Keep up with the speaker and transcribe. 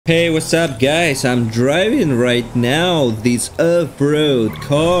Hey, what's up guys? I'm driving right now this off-road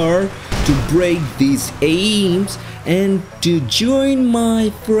car to break these aims and to join my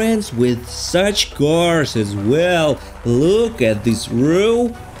friends with such cars as well. Look at this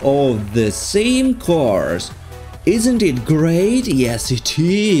row of the same cars. Isn't it great? Yes, it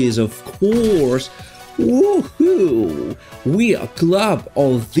is, of course. Woohoo! We are a club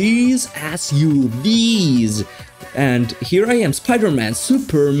of these SUVs. And here I am, Spiderman,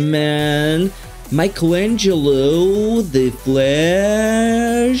 Superman, Michelangelo, The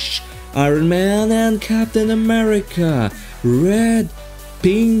Flash, Iron Man and Captain America. Red,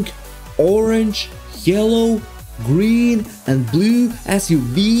 pink, orange, yellow, green and blue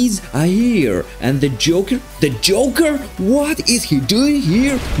SUVs are here. And the Joker? The Joker? What is he doing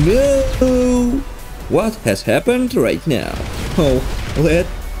here? No! What has happened right now? Oh, let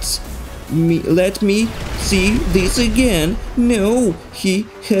me see this again. No, he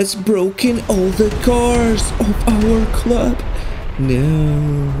has broken all the cars of our club.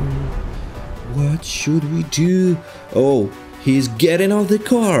 No. What should we do? Oh, he's getting out of the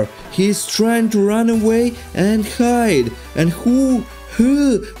car. He's trying to run away and hide. And who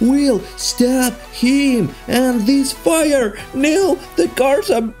will stop him? And this fire? No, the cars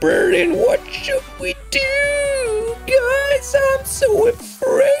are burning. What should we do? Guys, I'm so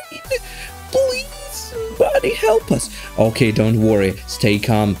afraid. Please, somebody help us. Okay, don't worry. Stay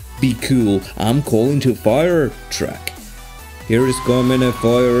calm. Be cool. I'm calling to fire truck. Here is coming a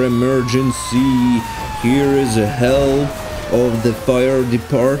fire emergency. Here is a help of the fire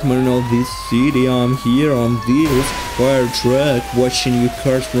department of this city. I'm here on this fire truck watching you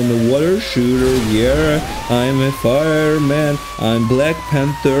cars from a water shooter. Yeah, I'm a fireman. I'm Black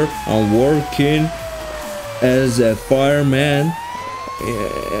Panther. I'm working as a fireman.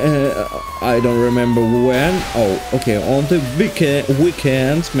 I don't remember when. Oh, okay, on the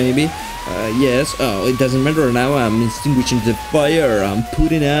weekends maybe. Yes. Oh, it doesn't matter now. I'm extinguishing the fire. I'm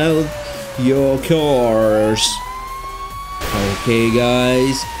putting out your cars. Okay,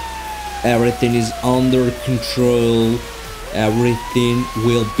 guys. Everything is under control. Everything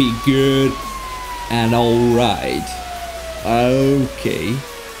will be good and alright. Okay.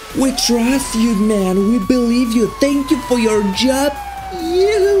 We trust you, man. We believe you. Thank you for your job.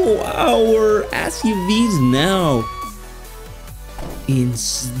 You, our SUVs now in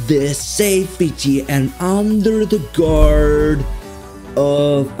the safety and under the guard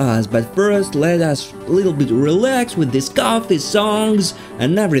of us. But first, let us a little bit relax with these coffee songs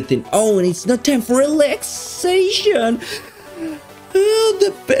and everything. Oh, and it's not time for relaxation. Oh,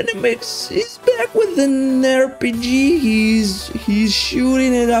 the Venomix is back with an RPG. He's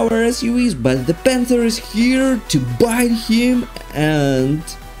shooting at our SUVs, but the Panther is here to bite him and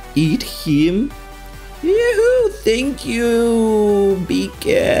eat him. Yahoo! Thank you, big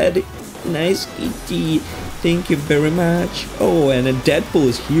cat. Nice kitty. Thank you very much. Oh, and a Deadpool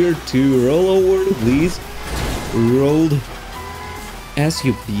is here to roll over, please. Rolled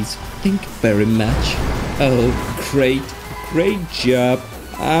SUVs. Thank you very much. Oh, great. Great job.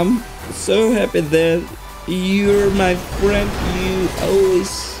 I'm so happy that you're my friend. You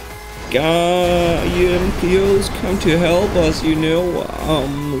always come to help us, you know.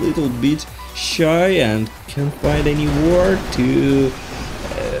 I'm a little bit shy and can't find any word to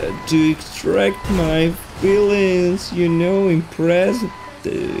extract my feelings, you know, impressed.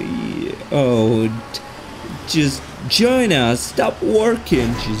 Just join us. Stop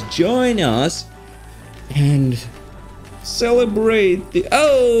working. Just join us and celebrate the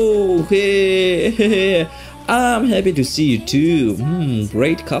I'm happy to see you too.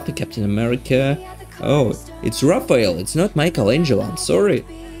 Great coffee, Captain America. Oh, it's Raphael, it's not Michelangelo. I'm sorry,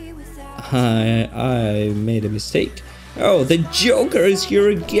 I made a mistake. Oh, the Joker is here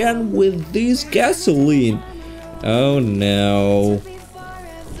again with this gasoline. Oh no,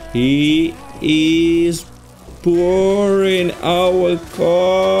 he is pouring our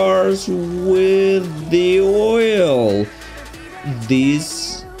cars with the oil.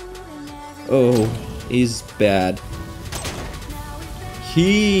 This is bad.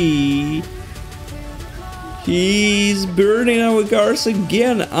 He's burning our cars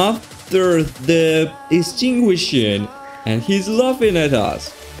again after the extinguishing, and he's laughing at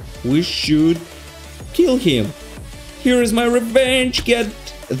us. We should kill him. Here is my revenge. Get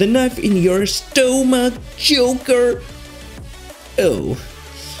the knife in your stomach, Joker. Oh,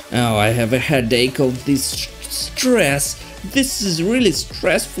 I have a headache of this stress. This is really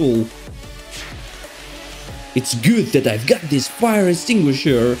stressful. It's good that I've got this fire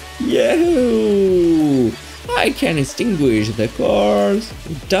extinguisher. Yahoo! I can extinguish the cars.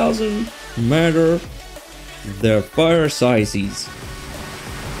 It doesn't matter their fire sizes.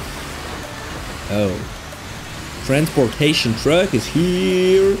 Oh. Transportation truck is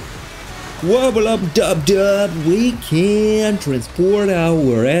here. Wobble up dub dub. We can transport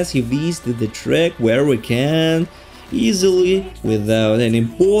our SUVs to the track where we can easily without any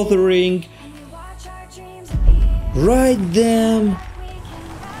bothering. Ride them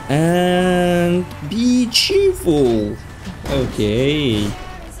and be cheerful. Okay.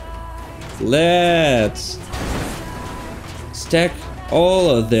 Let's stack all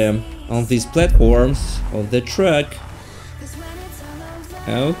of them on these platforms of the truck.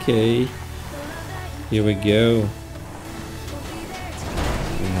 Okay. Here we go.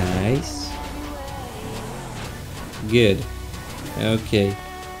 Nice. Good. Okay.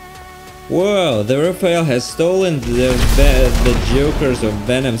 Whoa, the Raphael has stolen the Jokers of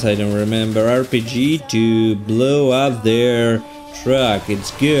Venom's, I don't remember, RPG to blow up their truck.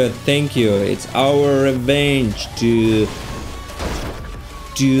 It's good, thank you. It's our revenge to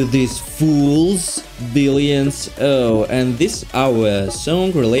these fools, billions. Oh, and this our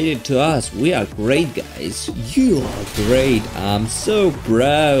song related to us. We are great, guys. You are great. I'm so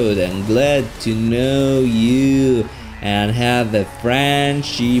proud and glad to know you and have a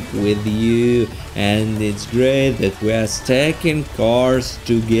friendship with you, and it's great that we are stacking cars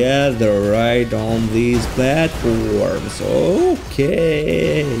together right on these platforms.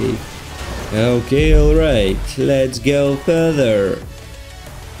 Okay, alright, let's go further.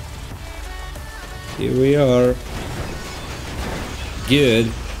 Here we are.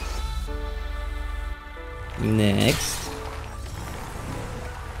 Good. Next.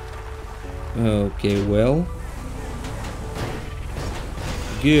 Okay, well.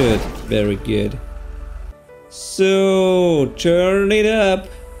 Good, very good. So, turn it up.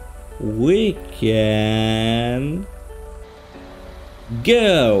 We can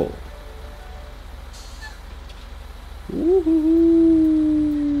go.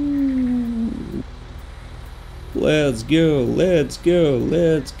 Let's go, let's go,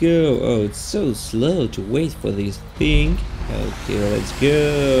 let's go. Oh, it's so slow to wait for this thing. Okay, let's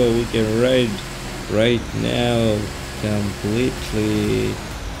go. We can ride right now completely.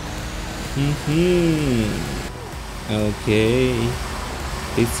 Okay,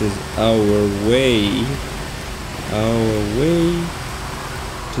 this is our way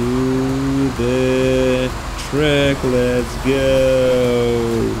to the track.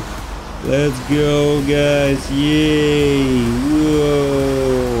 Let's go guys, yay.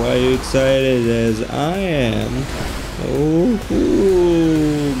 Whoa, are you excited as I am? Oh,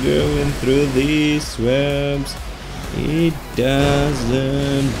 going through these swamps. It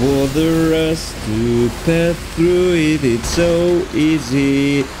doesn't bother us to pass through it. It's so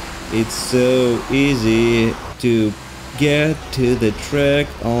easy. It's so easy to get to the track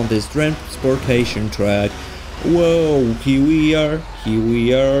on this transportation track. Whoa, here we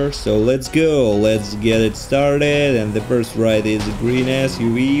are. So let's go. Let's get it started. And the first ride is a green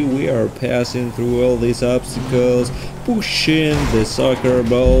SUV. We are passing through all these obstacles, pushing the soccer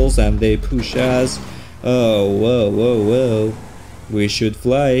balls, and they push us. Oh, whoa. We should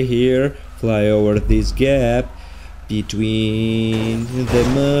fly here. Fly over this gap between the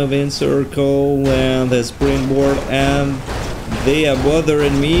moving circle and the springboard, and they are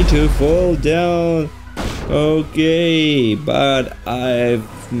bothering me to fall down. Okay, but I've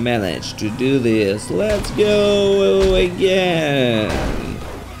managed to do this. Let's go again.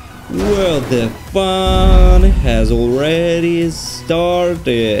 Well, the fun has already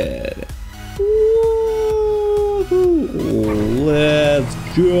started. Let's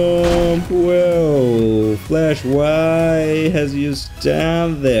jump. Well, Flash, why has you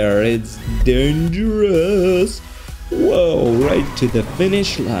stand there? It's dangerous. Whoa, right to the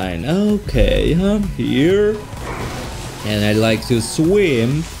finish line. Okay, I'm here. And I like to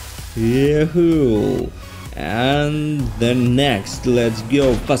swim. Yahoo! And then next, let's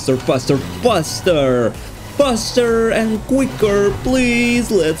go faster and quicker, please.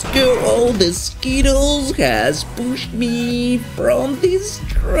 Let's go. All the Skittles has pushed me from this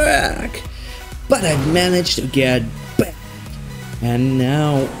track, but I managed to get back, and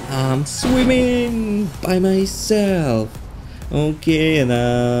now I'm swimming by myself. Okay, and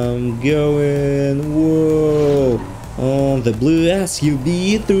I'm going, whoa, on the blue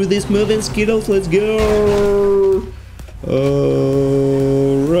SUV through this moving Skittles. Let's go. Alright.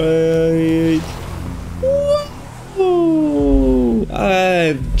 Whoa!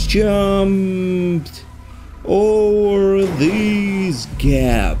 I've jumped over this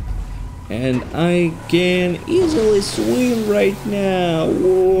gap, and I can easily swim right now.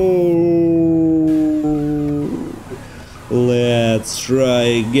 Whoa! Let's try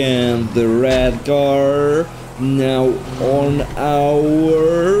again. The red car now on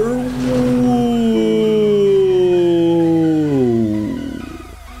our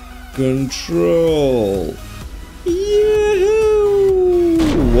control. Yahoo!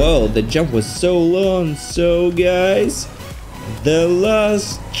 Whoa, the jump was so long. So guys, the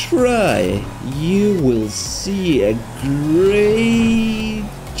last try, you will see a great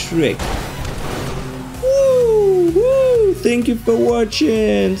trick. Woo, woo. Thank you for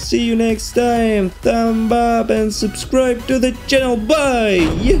watching. See you next time. Thumb up and subscribe to the channel.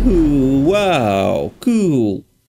 Bye. Yahoo! Wow, cool.